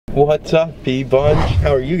What's up, B-Bunch?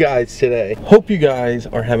 How are you guys today? Hope you guys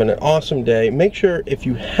are having an awesome day. Make sure if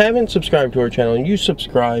you haven't subscribed to our channel, you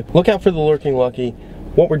subscribe. Look out for the Lurking Lucky.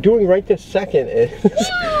 What we're doing right this second is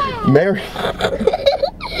Mary.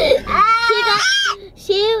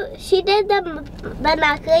 She did the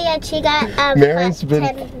monopoly and she got Mary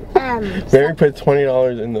put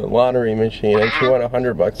 $20 in the lottery machine and she won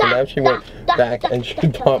 $100, and now she went back and she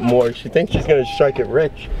bought more. She thinks she's gonna strike it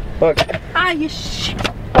rich. Look.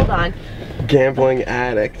 Hold on. Gambling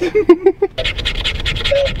addict.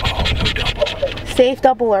 Safe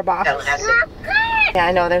double or box? Yeah,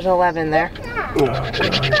 I know, there's 11 there.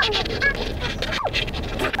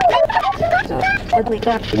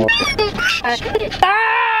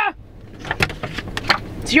 Ah!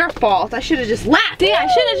 It's your fault. I should have just left. Yeah, I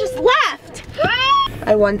should have just left.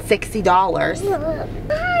 I won $60.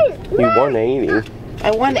 You won 80. I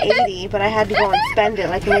won 80, but I had to go and spend it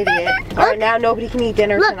like an idiot. Alright, now nobody can eat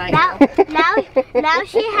dinner tonight. Now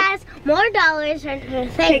she has more dollars in her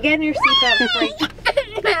thing. Okay, get in your seatbelt free.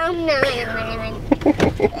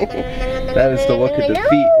 That is the look at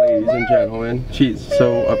defeat, ladies and gentlemen. She's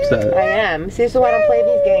so upset. I am. See, this is why I don't play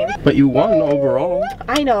these games. But you won overall.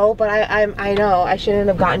 I know, but I know I shouldn't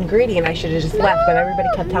have gotten greedy and I should have just left, but everybody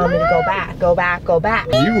kept telling me to go back, go back, go back.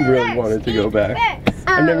 You really wanted to go back.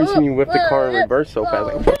 I've never seen you whip the car in reverse so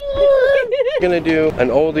fast. Like, we're gonna do an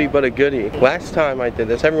oldie but a goodie. Last time I did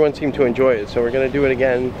this, everyone seemed to enjoy it, so we're gonna do it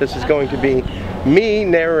again. This is going to be me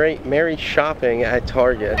narrate Mary shopping at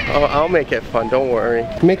Target. Oh, I'll make it fun, don't worry.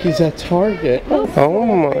 Mickey's at Target. Oh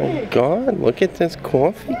my god, look at this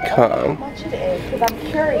coffee cup. How much it is, because I'm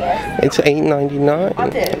curious. It's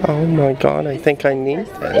 $8.99. Oh my god, I think I need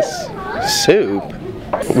this. Soup.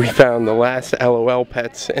 We found the last LOL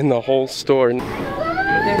pets in the whole store.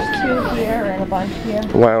 There's 2 here and a bunch here.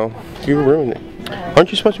 Wow, you ruined it.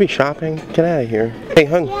 Aren't you supposed to be shopping? Get out of here. Hey,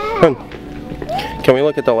 hun. Can we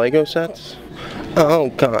look at the Lego sets? Oh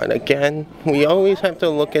god, again? We always have to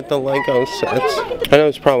look at the Lego sets. I know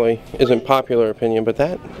this probably isn't popular opinion, but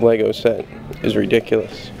that Lego set is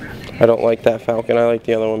ridiculous. I don't like that Falcon, I like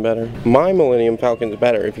the other one better. My Millennium Falcon's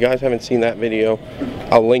better. If you guys haven't seen that video,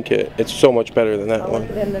 I'll link it. It's so much better than that one.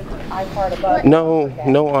 No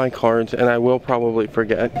iCards, and I will probably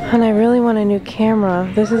forget. And I really want a new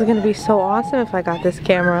camera. This is gonna be so awesome if I got this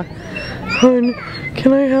camera. Hun,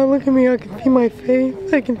 can I have, look at me, I can see my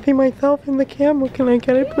face. I can see myself in the camera. Can I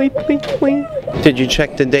get it, please, please, please? Did you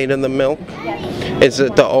check the date of the milk? Yes. Is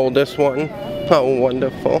it the oldest one? Oh,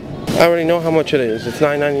 wonderful. I already know how much it is. It's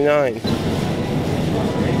 $9.99.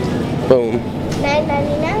 Boom.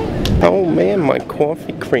 $9.99? Oh man, my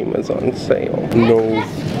coffee cream is on sale. No.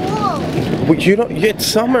 Well, you don't. It's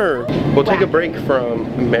summer. We'll take a break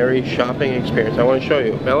from Mary's shopping experience. I want to show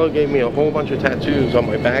you. Bella gave me a whole bunch of tattoos on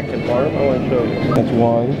my back and arm. I want to show you. That's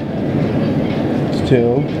 1. It's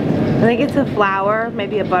 2. I think it's a flower,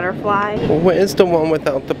 maybe a butterfly. Where's the one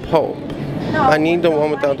without the pulp? No, I need the one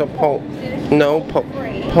without the pulp. No,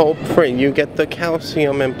 pulp free. You get the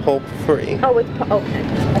calcium and pulp free. Oh, it's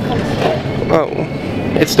Oh,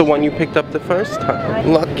 it's the one you picked up the first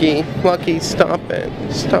time. Lucky, stop it.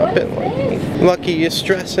 Stop it, Lucky. Lucky, you're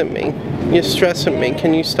stressing me. You're stressing me.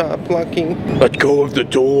 Can you stop, Lucky? Let go of the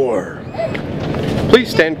door. Please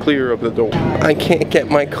stand clear of the door. I can't get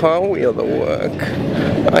my car wheel to work.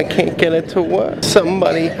 I can't get it to work.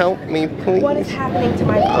 Somebody help me, please. What is happening to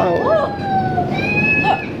my car? Oh.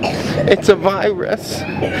 It's a virus.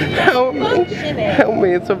 Help me. Help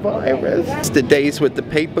me, it's a virus. It's the days with the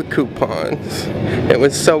paper coupons. It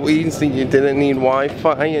was so easy. You didn't need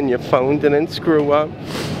Wi-Fi and your phone didn't screw up.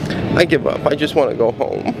 I give up. I just want to go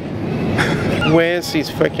home. Where's these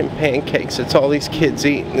freaking pancakes? It's all these kids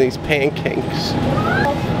eating these pancakes.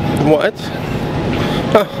 What?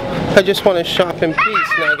 Oh, I just want to shop in peace.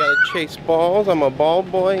 Now I gotta chase balls. I'm a ball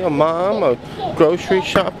boy, a mom, a grocery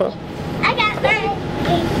shopper. I got mine.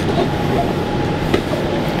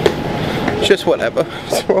 Just whatever.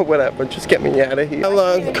 Whatever. Just get me out of here.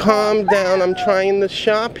 Hello, calm down. I'm trying to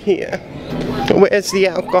shop here. Where's the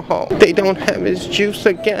alcohol? They don't have his juice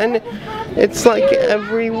again. It's like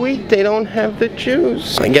every week they don't have the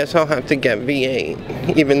juice. I guess I'll have to get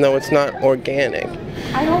V8, even though it's not organic.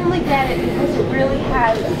 I only get it because it really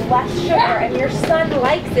has less sugar and your son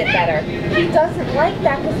likes it better. He doesn't like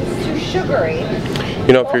that because it's too sugary.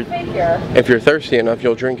 You know, if you're thirsty enough,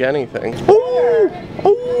 you'll drink anything. Ooh,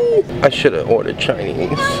 ooh. I should have ordered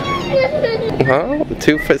Chinese. Huh?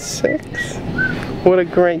 2 for $6? What a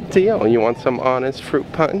great deal. You want some honest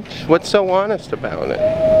fruit punch? What's so honest about it?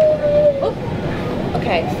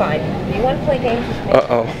 Okay, fine. Do you want to play games with me?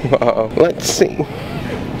 Uh-oh. Let's see.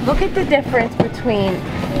 Look at the difference between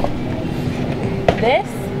this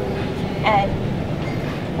And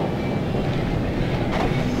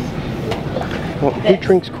Well, who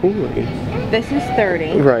drinks Kool-Aid? this is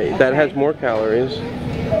 30. Right, that has more calories.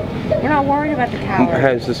 We're not worried about the calories.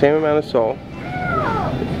 Has the same amount of salt.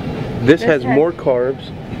 This has more carbs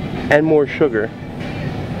and more sugar.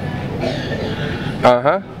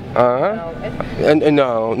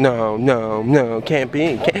 No, can't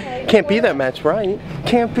be. Can't be that Matt's right.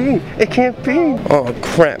 Can't be. It can't be. Oh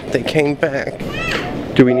crap, they came back.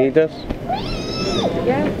 Do we need this?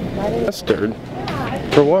 Yeah. Mustard?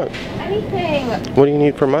 For what? Anything. What do you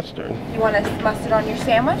need for mustard? You want a mustard on your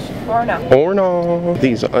sandwich or no? Or no.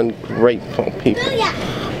 These ungrateful people.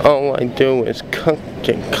 All I do is cook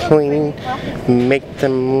and clean, make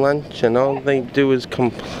them lunch, and all they do is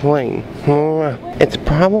complain. It's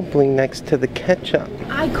probably next to the ketchup.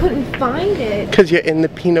 I couldn't find it. Because you're in the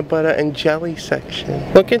peanut butter and jelly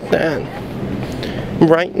section. Look at that.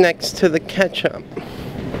 Right next to the ketchup.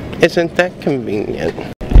 Isn't that convenient?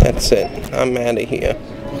 That's it. I'm out of here.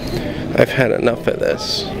 I've had enough of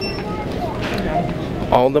this.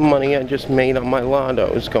 All the money I just made on my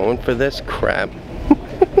lotto is going for this crap.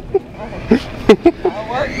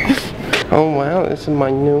 Oh wow, this is my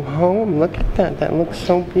new home. Look at that. That looks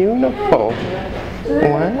so beautiful.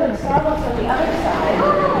 Wow.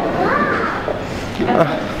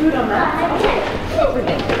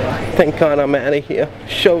 Thank God I'm out of here.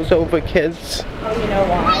 Show's over, kids. Oh, you know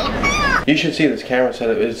why? You should see this camera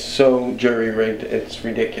setup. It's so jury-rigged. It's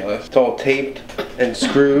ridiculous. It's all taped and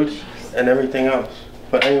screwed and everything else.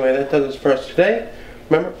 But anyway, that does it for us today.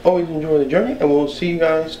 Remember, always enjoy the journey, and we'll see you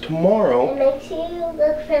guys tomorrow. And make sure you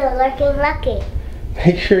look for the lurking lucky.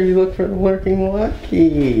 Make sure you look for the lurking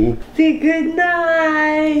lucky. Say good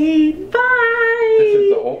night. Bye. This is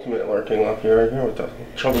the ultimate lurking lucky right here with the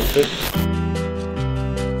chubby fish.